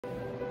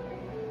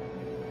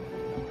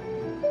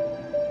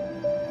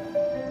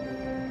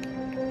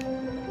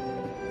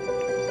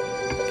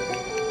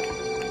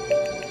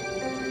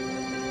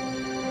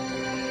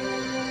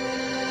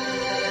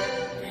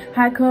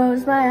I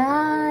close my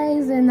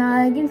eyes and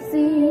I can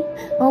see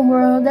a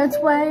world that's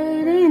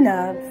waiting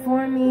up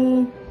for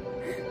me,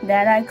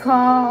 that I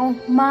call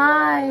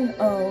my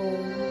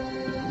own.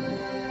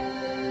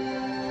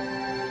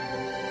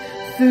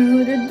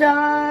 Through the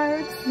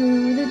dark,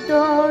 through the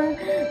door,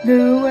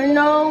 through where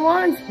no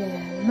one's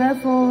been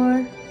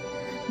before,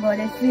 but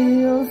it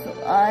feels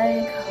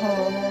like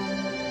home.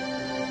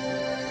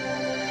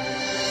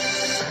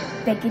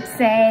 They could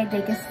say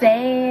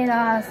it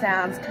all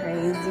sounds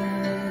crazy.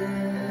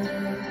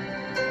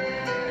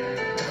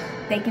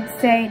 They could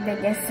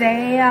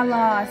say I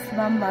lost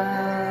my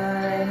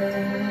mind.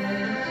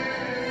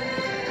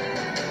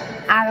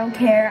 I don't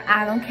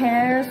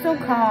care, so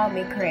call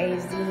me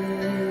crazy.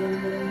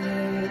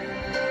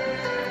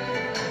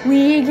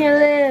 We can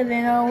live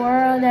in a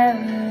world that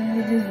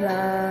we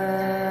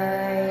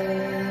design.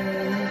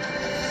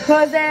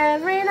 'Cause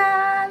every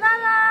night I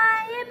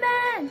lie in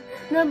bed,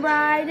 the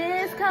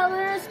brightest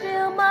colors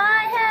fill my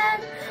head.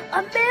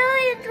 A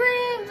million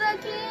dreams are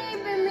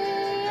keeping me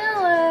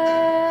awake.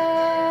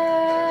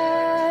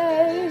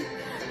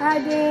 I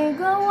think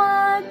of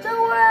what the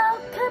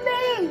world could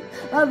be,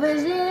 a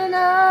vision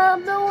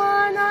of the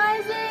one I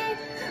see.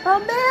 A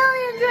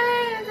million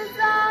dreams, it's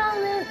all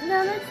it's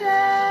gonna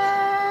take.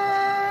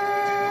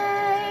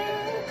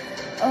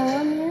 Oh,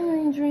 a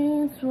million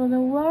dreams for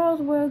the world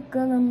we're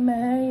gonna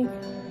make.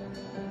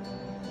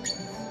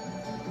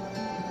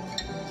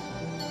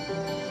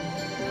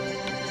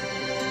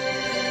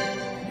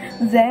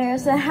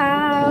 There's a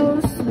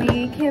house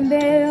we can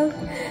build,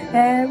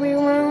 every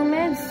room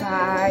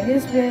inside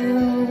is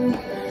filled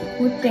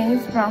with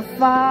things from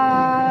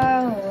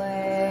far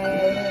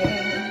away.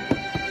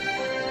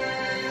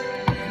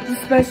 The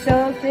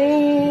special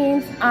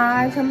things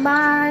I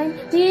combine,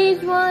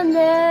 each one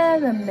there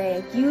to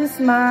make you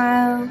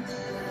smile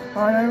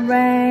on a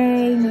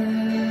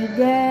rainy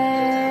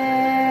day.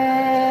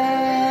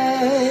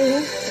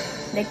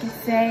 They can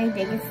say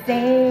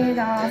it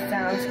all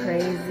sounds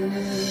crazy.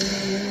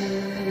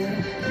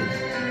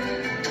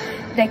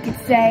 They could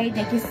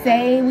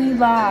say we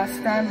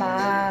lost our minds.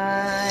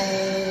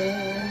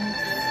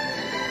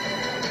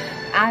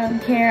 I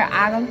don't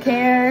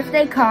care if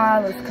they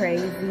call us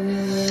crazy.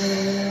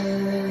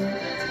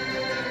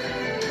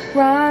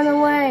 Run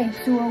away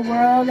to a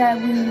world that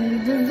we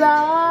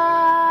design.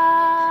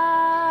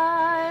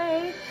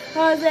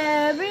 'Cause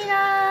every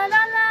night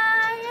I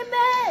lie in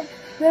bed,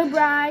 the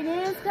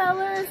brightest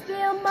colors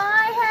fill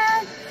my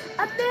head.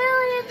 A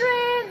million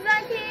dreams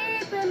are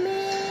keeping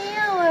me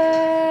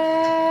awake.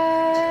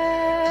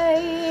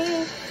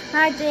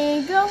 I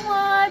think of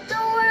what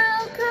the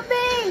world could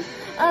be,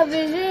 a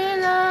vision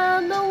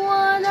of the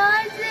one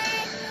I see.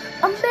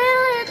 A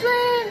million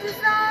dreams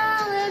is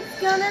all it's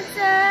gonna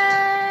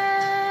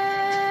take.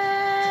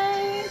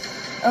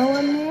 Oh,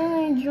 a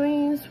million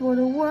dreams for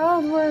the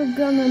world we're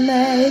gonna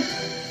make.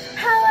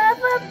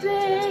 However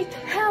big,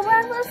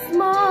 however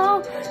small,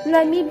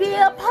 let me be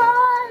a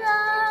part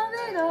of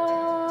it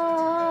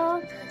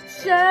all.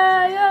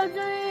 Share your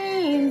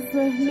dreams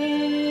with me.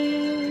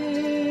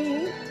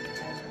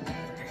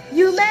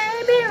 You may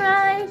be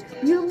right,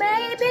 you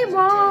may be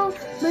wrong,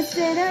 but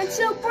say that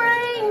you'll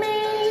bring me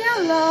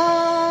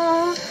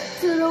along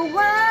to the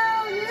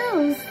world you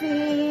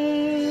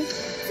see,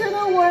 to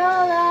the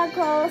world I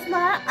close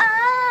my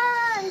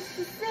eyes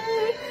to see.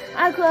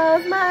 I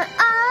close my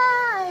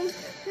eyes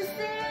to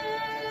see.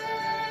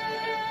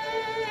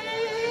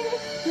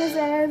 'Cause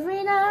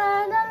every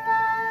night I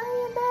lie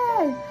in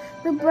bed,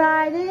 the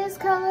brightest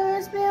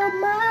colors fill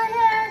my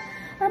head.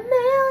 A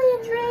million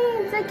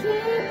dreams are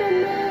keeping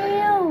me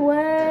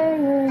awake.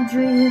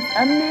 Dreams,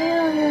 a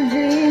million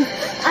dreams.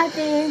 I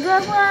think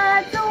of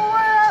what the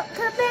world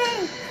could be,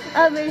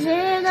 a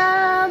vision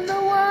of the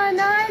one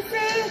I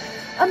see.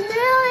 A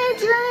million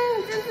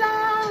dreams is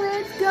all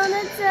it's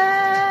gonna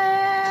take.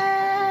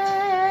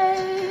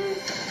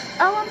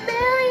 Oh, a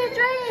million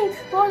dreams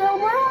for the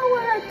world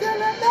we're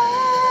gonna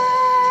make.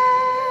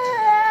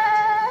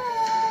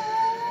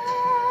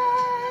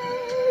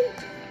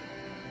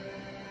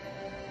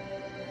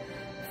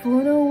 For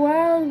the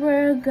world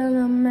we're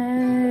gonna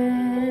make.